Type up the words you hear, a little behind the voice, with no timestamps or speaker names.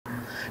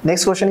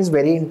Next question is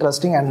very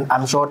interesting, and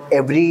I'm sure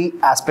every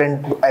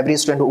aspirant, every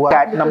student who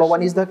are number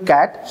one is the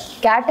CAT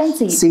and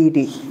CET.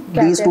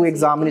 These two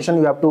examinations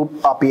you have to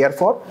appear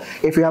for.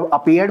 If you have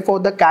appeared for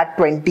the CAT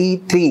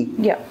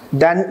 23,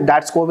 then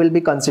that score will be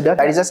considered.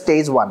 That is a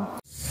stage 1.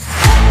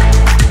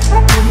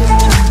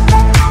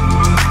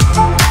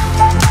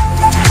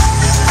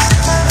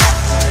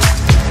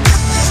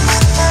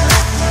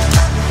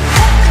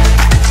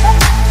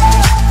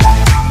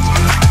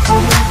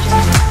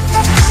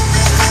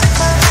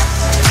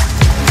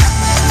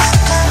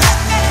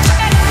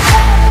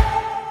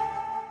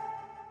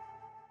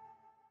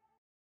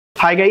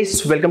 Hi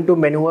guys, welcome to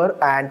Maneuver,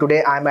 and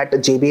today I'm at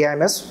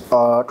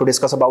JBIMS to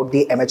discuss about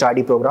the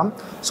MHRD program.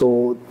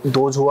 So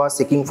those who are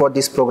seeking for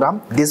this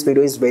program, this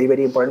video is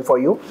very important for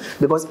you,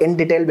 because in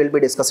detail we'll be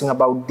discussing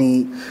about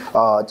the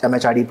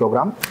MHRD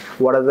program.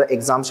 What are the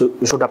exams you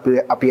should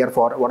appear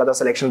for, what are the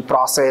selection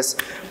process,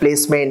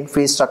 placement,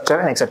 fee structure,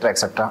 and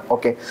etc.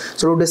 Okay,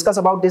 so to discuss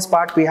about this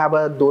part, we have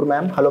a Dur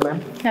ma'am. Hello ma'am.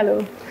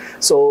 Hello.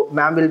 So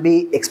ma'am will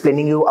be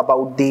explaining you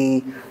about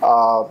the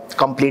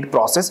complete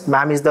process.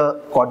 Ma'am is the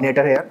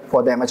coordinator here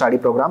for the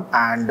MHRD program,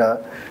 and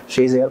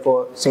she is here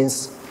for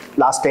since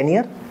last 10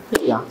 years.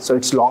 Yeah, so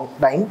it's long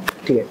time.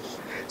 Okay.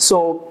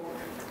 So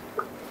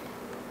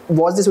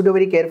watch this video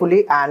very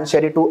carefully and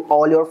share it to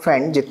all your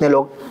friends जितने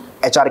लोग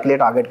HR के लिए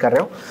target कर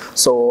रहे हो.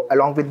 So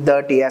along with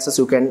the TSS,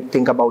 you can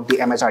think about the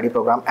MHRD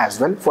program as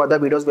well. Further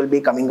videos will be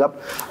coming up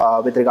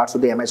with regards to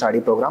the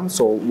MHRD program.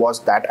 So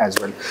watch that as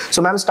well.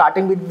 So ma'am,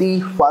 starting with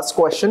the first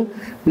question,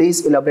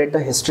 please elaborate the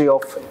history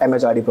of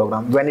MHRD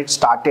program, when it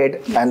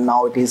started and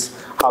now it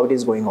is, how it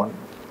is going on.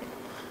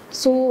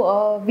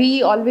 So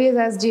we always,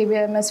 as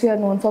JBIMS, we are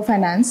known for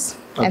finance,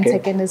 and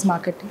second is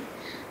marketing.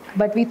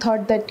 But we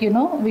thought that,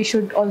 we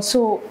should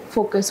also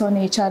focus on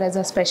HR as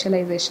a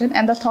specialization.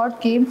 And the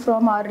thought came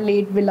from our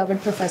late beloved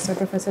professor,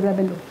 Professor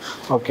Rabelu.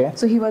 Okay.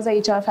 So he was a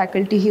HR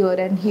faculty here,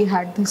 and he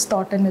had this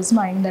thought in his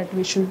mind that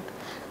we should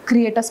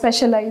create a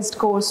specialized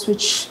course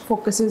which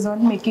focuses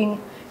on making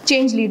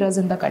change leaders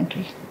in the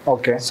country.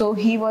 Okay. So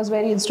he was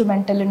very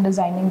instrumental in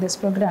designing this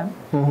program.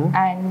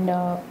 And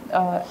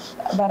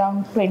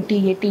around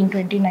 2018,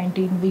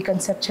 2019, we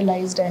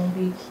conceptualized and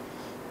we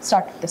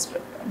started this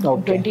program.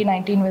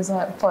 2019 was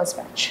our first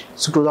batch.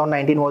 So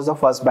 2019 was the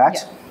first batch.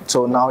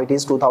 So now it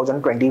is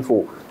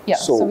 2024. Yeah.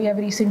 So we have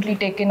recently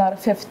taken our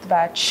fifth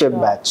batch.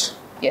 Fifth batch.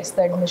 Yes,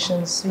 the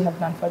admissions we have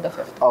done for the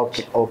fifth.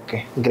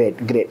 Okay.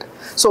 Great.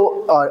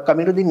 So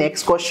coming to the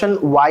next question,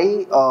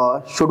 why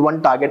should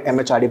one target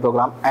MHRD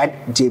program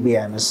at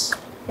JBIMS?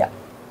 Yeah.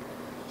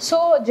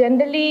 So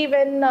generally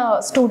when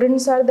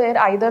students are there,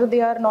 either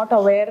they are not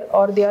aware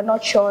or they are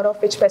not sure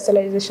of which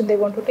specialization they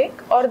want to take,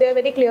 or they are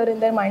very clear in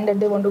their mind that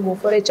they want to go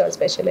for HR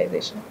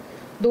specialization.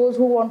 Those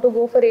who want to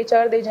go for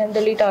HR, they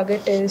generally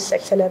target is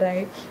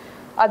XLRI.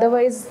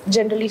 Otherwise,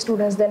 generally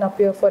students then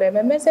appear for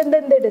MMS, and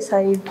then they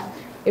decide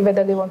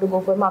whether they want to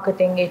go for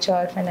marketing,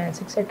 HR,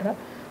 finance, etc.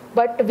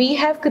 But we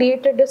have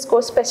created this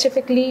course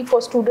specifically for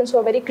students who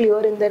are very clear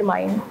in their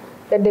mind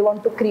that they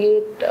want to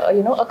create,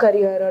 a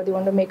career, or they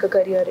want to make a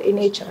career in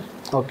HR.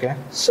 Okay.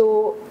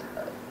 So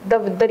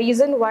the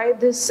reason why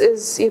this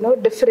is,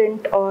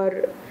 different,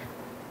 or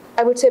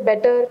I would say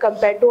better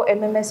compared to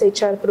MMS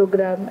HR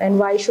program, and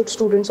why should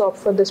students opt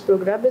for this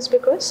program, is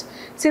because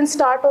since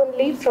start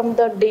only, from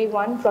the day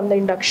one, from the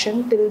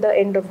induction till the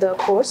end of the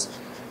course,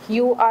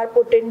 you are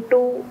put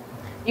into,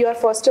 you are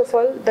first of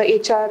all the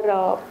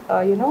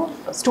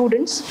HR,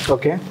 students.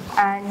 Okay.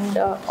 And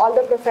all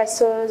the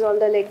professors, all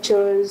the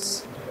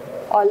lectures,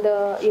 all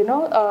the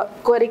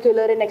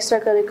curricular and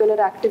extracurricular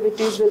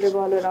activities will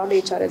revolve around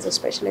HR as a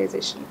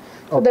specialization.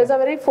 So there's a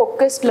very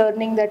focused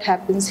learning that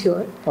happens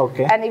here.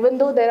 Okay. And even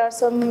though there are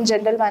some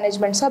general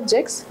management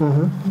subjects,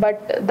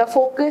 but the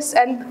focus,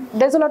 and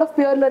there's a lot of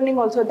peer learning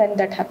also then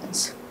that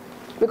happens.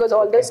 Because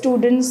all the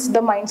students,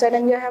 the mindset,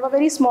 and we have a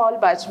very small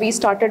batch. We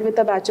started with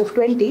a batch of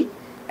 20.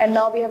 And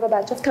now we have a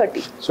batch of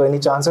 30. So any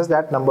chances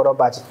that number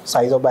of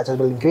size of batches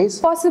will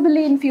increase?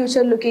 Possibly in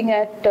future, looking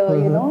at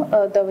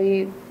the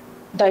way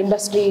the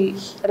industry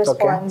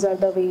responds, or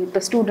the way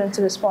the students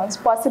responds,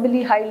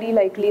 possibly highly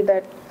likely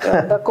that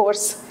the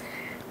course,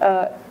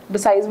 the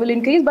size will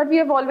increase. But we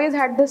have always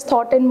had this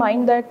thought in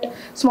mind that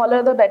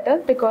smaller the better,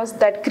 because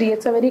that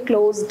creates a very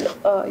closed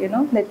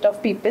net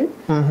of people,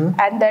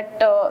 and that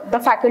the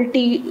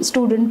faculty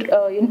student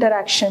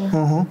interaction,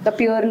 the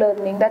peer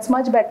learning, that's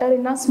much better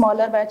in a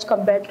smaller batch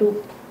compared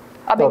to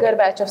a bigger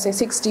batch of say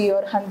 60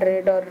 or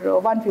 100 or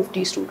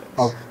 150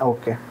 students.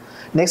 Okay.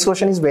 Next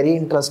question is very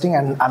interesting,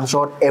 and I'm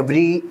sure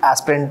every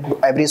aspirant,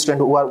 every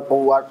student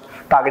who are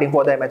targeting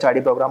for the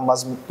MHRD program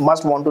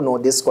must want to know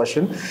this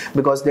question,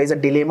 because there is a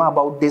dilemma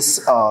about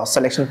this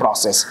selection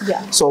process.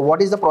 Yeah. So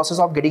what is the process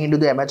of getting into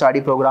the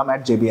MHRD program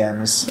at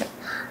JBIMS? Yeah.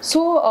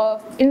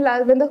 So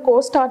when the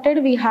course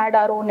started, we had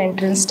our own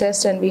entrance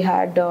test, and we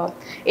had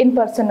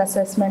in-person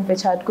assessment,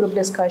 which had group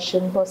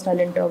discussion, personal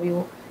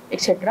interview,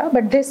 etc.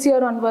 But this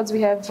year onwards,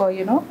 we have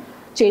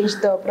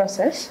changed the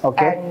process.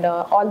 Okay. And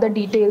all the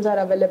details are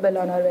available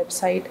on our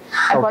website.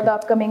 And for Okay. the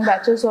upcoming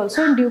batches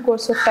also, in due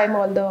course of time,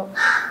 all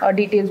the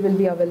details will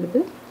be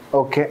available.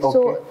 Okay. Okay.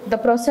 So the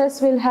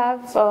process will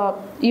have,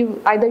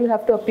 you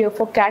have to appear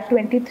for CAT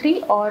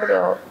 23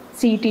 or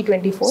CET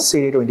 24.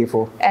 CET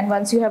 24. And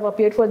once you have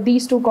appeared for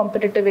these two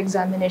competitive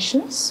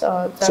examinations,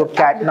 so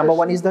CAT, number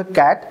one is the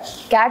CAT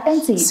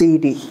and CET.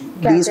 CET.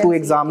 These two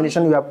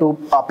examinations you have to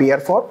appear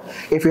for.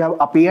 If you have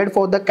appeared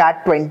for the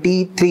CAT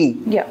 23,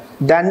 Yeah.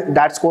 then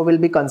that score will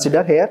be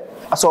considered here.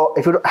 So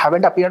if you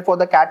haven't appeared for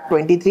the CAT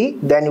 23,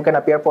 then you can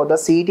appear for the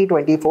CET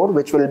 24,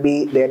 which will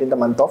be there in the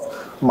month of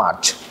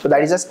March. So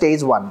that is a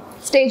stage 1.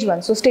 Stage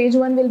 1. So stage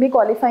 1 will be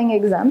qualifying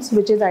exams,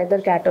 which is either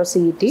CAT or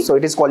CET. So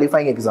it is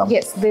qualifying exam.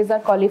 Yes, these are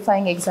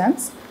qualifying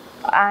exams.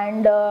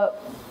 And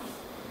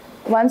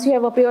once you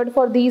have appeared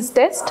for these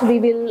tests, we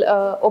will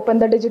open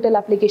the digital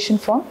application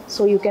form.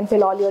 So you can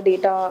fill all your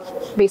data,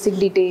 basic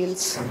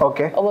details,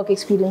 Okay. work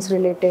experience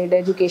related,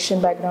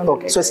 education background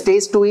Okay. related. So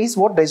stage 2 is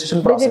what?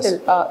 Registration process.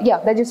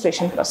 Digital,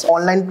 registration process.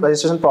 Online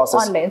registration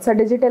process. Online. So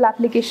digital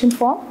application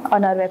form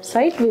on our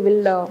website. We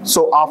will.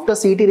 So after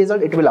CET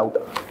result, it will out.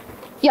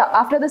 Yeah,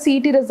 after the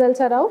CET results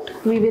are out,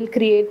 we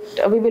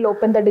will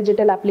open the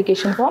digital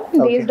application form.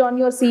 Based on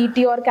your CET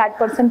or CAT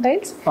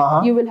percentiles,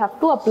 you will have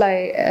to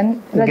apply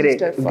and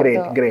register for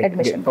the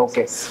admission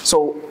Okay. process.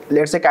 So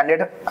let's say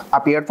candidate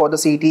appeared for the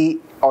CET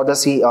or the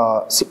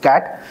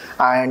CAT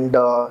and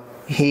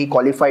he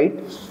qualified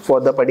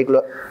for the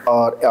particular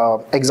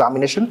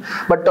examination,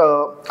 but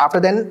after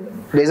then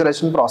there is a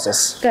registration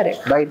process.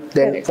 Correct. Right.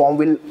 Then Correct. form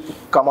will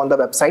come on the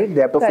website.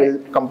 They have to fill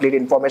complete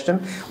information.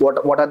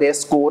 What are their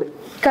score?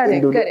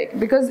 Correct.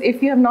 Because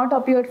if you have not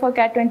appeared for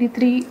CAT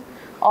 23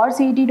 or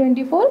CET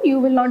 24, you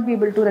will not be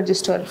able to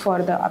register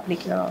for the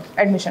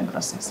admission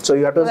process. So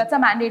you have to. So that's a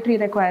mandatory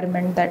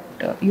requirement that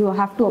you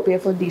have to appear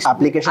for these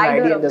Application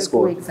either ID of and the two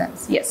score.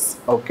 exams. Yes.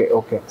 Okay.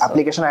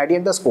 Application ID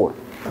and the score.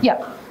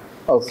 Yeah.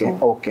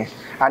 Okay.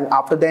 And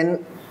after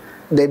then,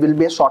 there will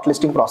be a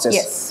shortlisting process.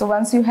 Yes. So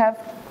once you have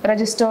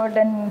registered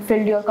and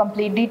filled your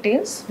complete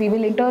details, we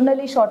will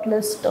internally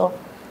shortlist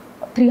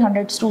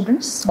 300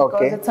 students.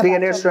 Okay.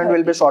 300 students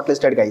will be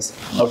shortlisted, guys.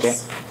 Yes. Okay.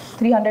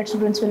 300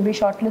 students will be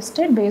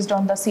shortlisted based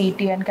on the CET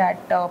and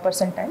CAT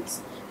percentiles.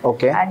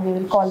 Okay. And we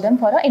will call them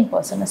for an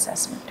in-person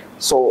assessment.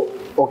 So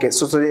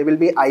there will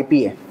be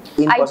IPA.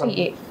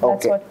 IPA,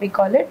 that's what we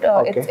call it.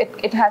 Okay.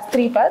 It has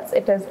 3 parts.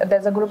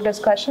 There's a group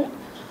discussion,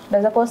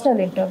 there's a personal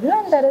interview,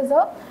 and there is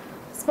a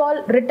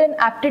small written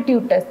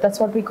aptitude test. That's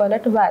what we call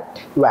it,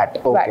 VAT.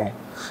 Okay. VAT.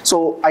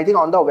 So I think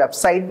on the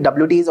website,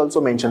 WT is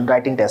also mentioned,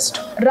 writing test.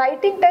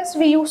 Writing test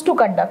we used to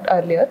conduct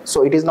earlier.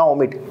 So it is now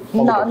omitted.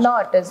 No,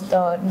 it is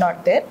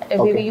not there.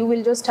 Okay. You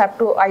will just have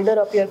to either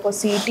appear for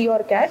CET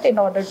or CAT in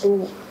order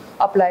to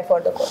apply for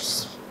the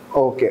course.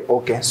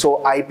 Okay.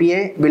 So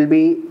IPA will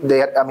be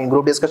there. I mean,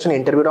 group discussion,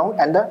 interview round,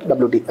 and the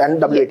WT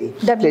and WAT.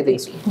 WAT,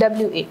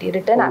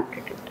 written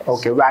aptitude test.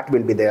 Okay. VAT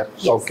will be there.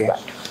 Yes, okay. VAT.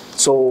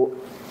 So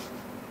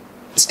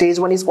stage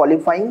 1 is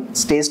qualifying.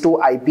 Stage 2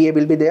 IPA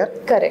will be there.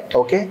 Correct.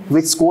 Okay.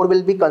 Which score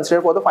will be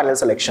considered for the final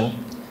selection?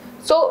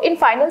 So in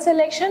final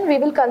selection, we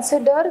will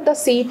consider the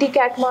CET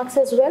CAT marks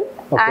as well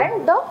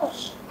and the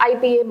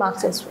IPA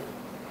marks as well.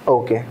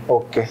 Okay.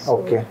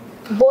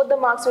 Both the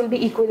marks will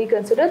be equally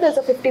considered. There's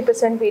a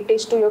 50%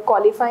 weightage to your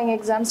qualifying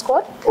exam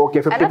score. Okay,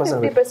 50%.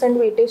 And a 50%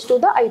 weightage to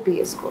the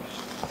IPA score.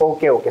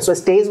 Okay. So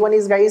stage 1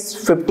 is, guys,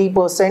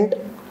 50%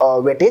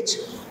 weightage,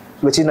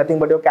 which is nothing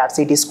but your CAT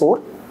CET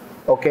score.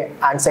 Okay.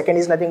 And second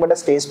is nothing but a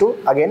stage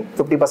 2, again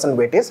 50%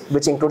 weightage,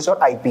 which includes your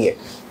IPA.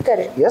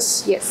 Correct.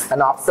 Yes.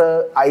 And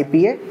after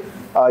IPA,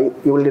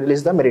 you will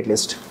release the merit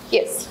list.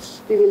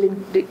 Yes. We will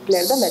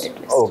declare the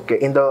merit list. Okay.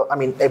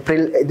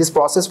 April, this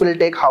process will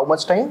take how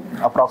much time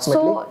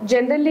approximately? So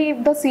generally,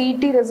 if the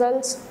CET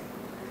results,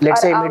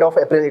 let's say mid of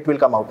April, it will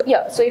come out.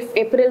 Yeah. So if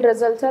April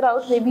results are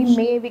out, maybe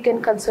May we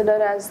can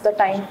consider as the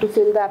time to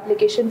fill the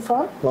application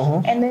form,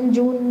 and then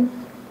June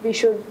we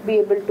should be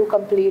able to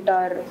complete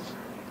our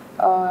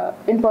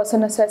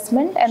in-person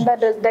assessment, and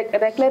the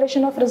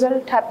declaration of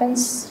result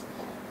happens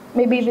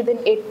maybe within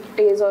 8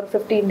 days or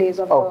 15 days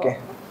of the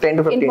 10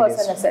 to 15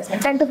 in-person days.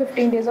 assessment. 10 to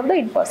 15 days of the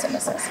in-person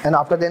assessment. And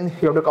after then,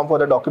 you have to come for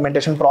the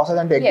documentation process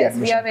and take the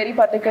admission. Yes, we are very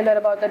particular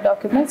about the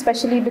documents,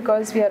 especially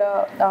because we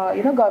are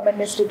a government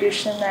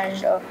institution,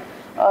 and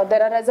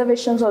there are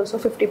reservations also,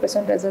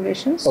 50%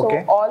 reservations. So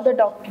all the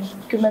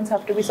documents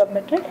have to be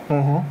submitted,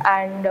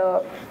 and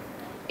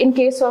in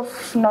case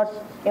of not,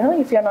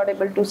 if you are not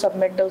able to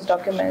submit those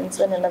documents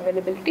and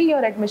unavailability,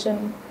 your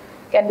admission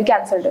can be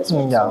cancelled as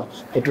well. Yeah,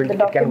 so it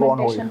can go on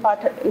hold. The documentation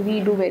part we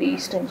do very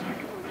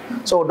stringently.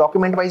 So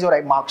document wise,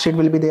 your mark sheet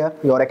will be there,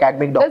 your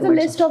academic documents. There's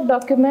a list of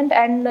document,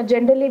 and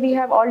generally we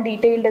have all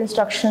detailed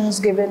instructions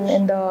given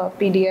in the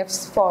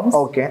PDFs forms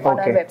on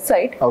our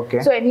website.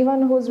 So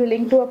anyone who's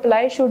willing to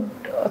apply should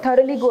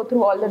thoroughly go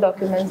through all the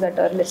documents that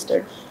are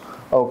listed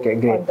on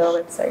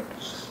the website.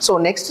 So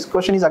next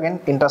question is again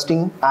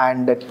interesting,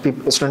 and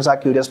students are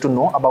curious to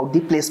know about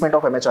the placement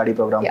of MHRD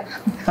program.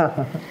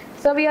 Yeah.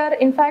 So we are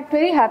in fact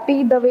very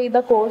happy the way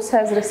the course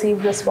has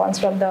received response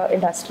from the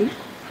industry.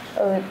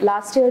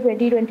 last year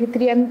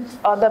 2023, and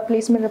the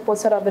placement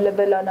reports are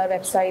available on our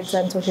websites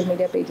and social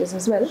media pages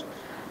as well.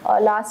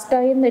 Last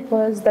time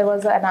there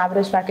was an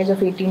average package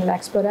of 18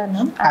 lakhs per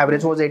annum.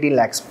 Average was 18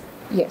 lakhs.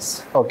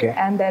 Yes. Okay.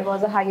 And there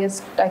was a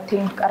highest, I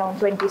think, around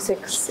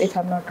 26, if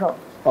I'm not wrong.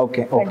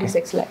 Okay.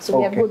 26 lakhs. So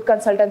we have good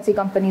consultancy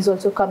companies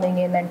also coming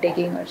in and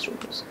taking our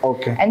students.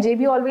 Okay. And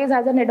JB always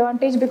has an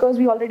advantage because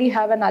we already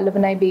have an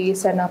alumni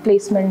base and a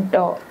placement,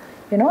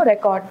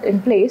 record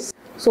in place.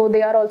 So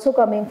they are also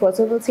coming for.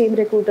 So the same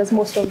recruiters,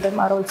 most of them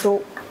are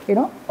also,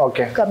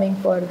 coming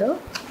for the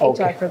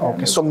HR program.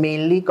 Okay. So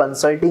mainly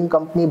consulting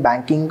company,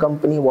 banking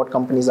company, what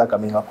companies are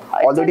coming up?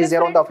 Although it is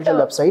there on the official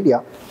website,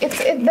 yeah.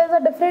 There's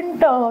a different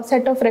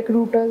set of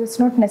recruiters. It's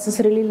not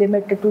necessarily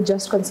limited to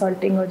just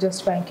consulting or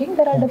just banking.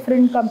 There are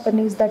different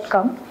companies that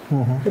come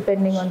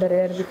depending on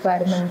their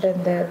requirement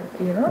and their,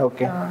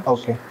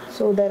 Okay.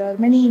 So there are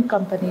many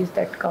companies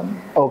that come.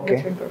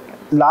 Okay.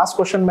 Last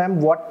question, ma'am.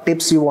 What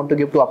tips you want to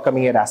give to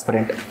upcoming year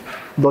aspirant,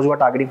 those who are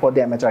targeting for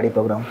the MHRD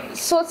program?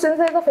 So since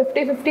there's a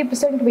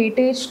 50%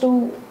 weightage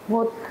to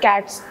both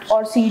CATs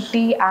or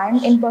CT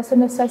and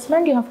in-person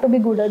assessment, you have to be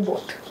good at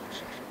both.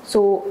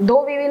 So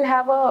though we will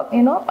have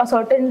a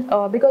certain,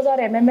 because our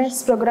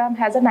MMS program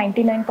has a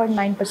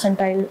 99.9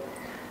 percentile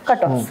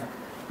cutoff.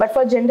 But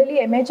for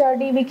generally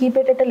MHRD, we keep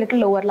it at a little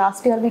lower.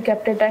 Last year, we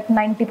kept it at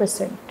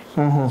 90%.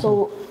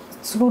 So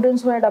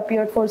students who had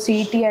appeared for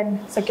CET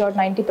and secured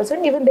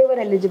 90%, even they were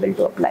eligible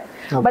to apply.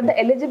 Okay. But the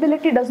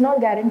eligibility does not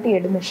guarantee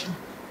admission.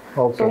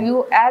 Okay. So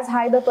you, as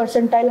high the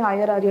percentile,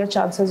 higher are your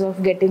chances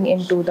of getting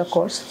into the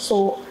course.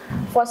 So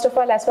first of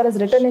all, as far as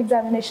written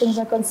examinations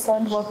are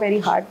concerned, work very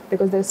hard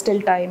because there's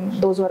still time.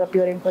 Those who are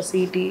appearing for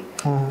CET,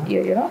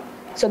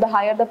 So the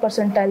higher the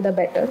percentile, the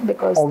better,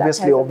 because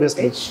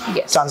obviously,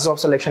 yes, chances of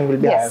selection will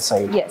be higher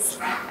side. Yes,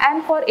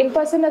 and for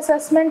in-person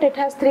assessment, it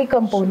has 3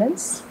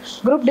 components.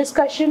 Group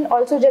discussion.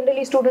 Also,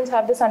 generally, students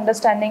have this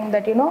understanding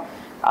that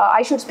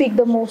I should speak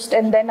the most,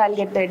 and then I'll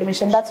get the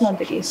admission. That's not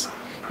the case.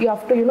 You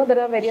have to, there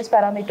are various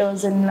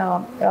parameters in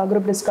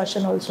group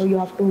discussion. Also, you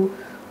have to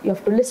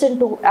listen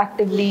to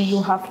actively.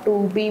 You have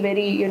to be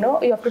very,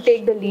 you have to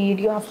take the lead.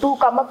 You have to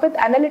come up with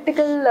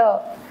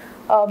analytical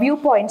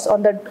viewpoints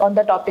on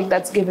the topic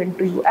that's given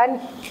to you. And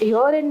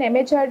here in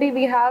MHRD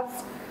we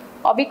have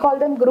we call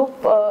them group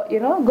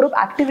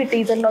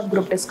activities and not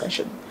group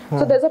discussion.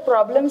 So there's a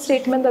problem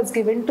statement that's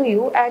given to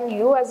you, and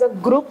you as a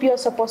group, you're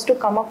supposed to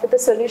come up with a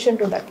solution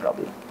to that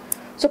problem.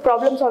 So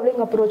problem solving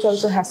approach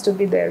also has to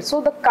be there.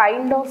 So the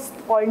kind of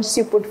points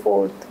you put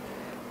forth,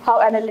 how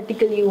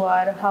analytical you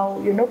are,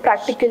 how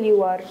practical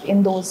you are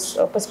in those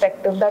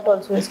perspectives, that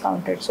also is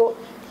counted. So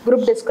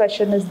group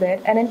discussion is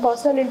there. And in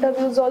personal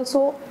interviews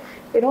also,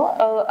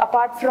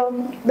 apart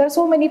from, there are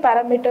so many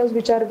parameters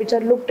which are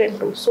looked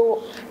into.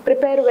 So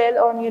prepare well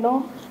on,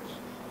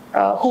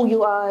 who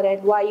you are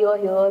and why you're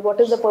here, what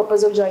is the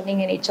purpose of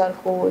joining an HR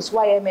course,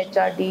 why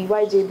MHRD,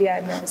 why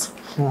JBIMS.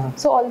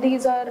 So all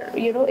these are,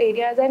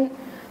 areas, and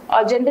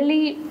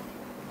generally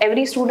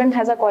every student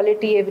has a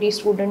quality, every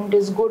student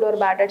is good or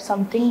bad at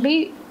something.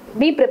 Be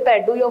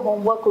prepared, do your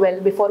homework well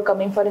before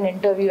coming for an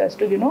interview as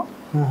to,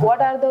 what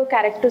are the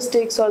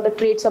characteristics or the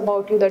traits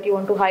about you that you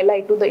want to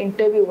highlight to the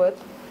interviewer,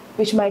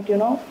 which might, which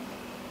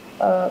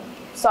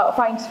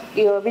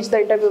the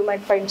interviewer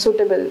might find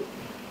suitable,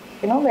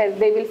 where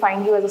they will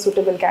find you as a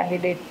suitable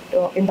candidate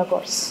in the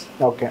course.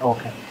 Okay.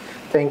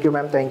 Thank you,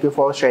 ma'am. Thank you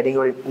for sharing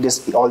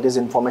all this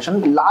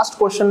information. Last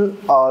question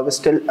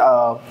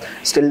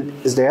still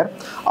is there.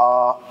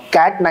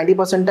 CAT 90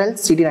 percentile,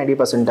 CT 90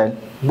 percentile.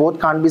 Both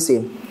can't be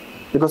same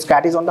because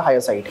CAT is on the higher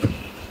side.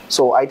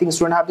 So I think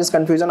students have this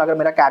confusion. अगर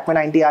मेरा CAT में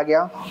 90 आ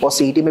गया और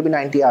CT में भी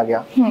 90 आ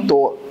गया,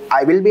 तो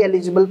I will be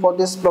eligible for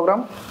this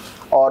program,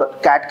 और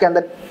CAT के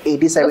अंदर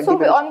 80-70.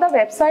 So on the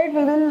website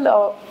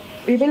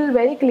we will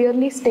very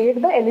clearly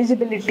state the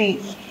eligibility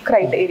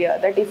criteria,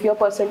 that if your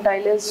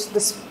percentile is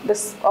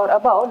this or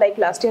above, like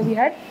last year we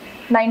had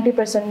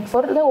 90%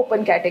 for the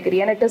open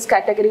category, and it is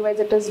category wise,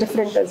 it is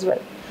different as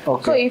well.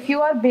 Okay. So if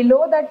you are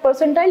below that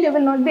percentile, you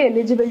will not be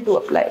eligible to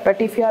apply,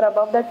 but if you are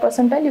above that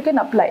percentile, you can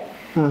apply.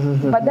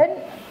 But then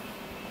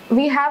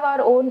we have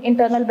our own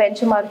internal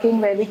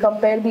benchmarking where we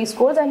compare these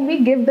scores and we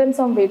give them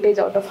some weightage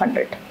out of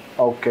 100.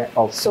 Okay.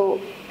 So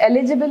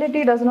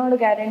eligibility does not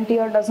guarantee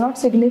or does not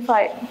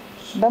signify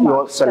the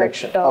your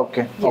selection. Yes.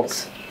 Okay.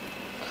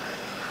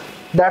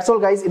 That's all,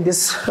 guys, in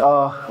this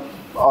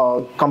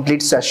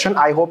complete session.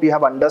 I hope you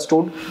have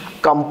understood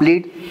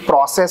complete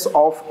process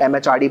of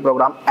MHRD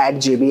program at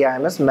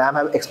JBIMS. Ma'am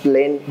have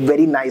explained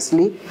very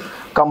nicely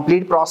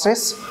complete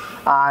process.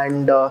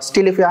 And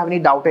still, if you have any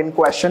doubt and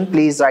question,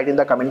 please write in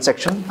the comment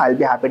section. I'll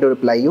be happy to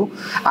reply you.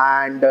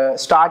 And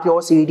start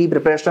your CET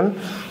preparation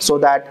so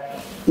that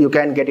you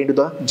can get into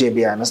the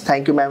JBIMS.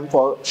 Thank you, ma'am,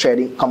 for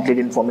sharing complete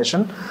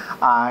information.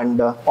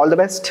 And all the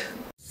best.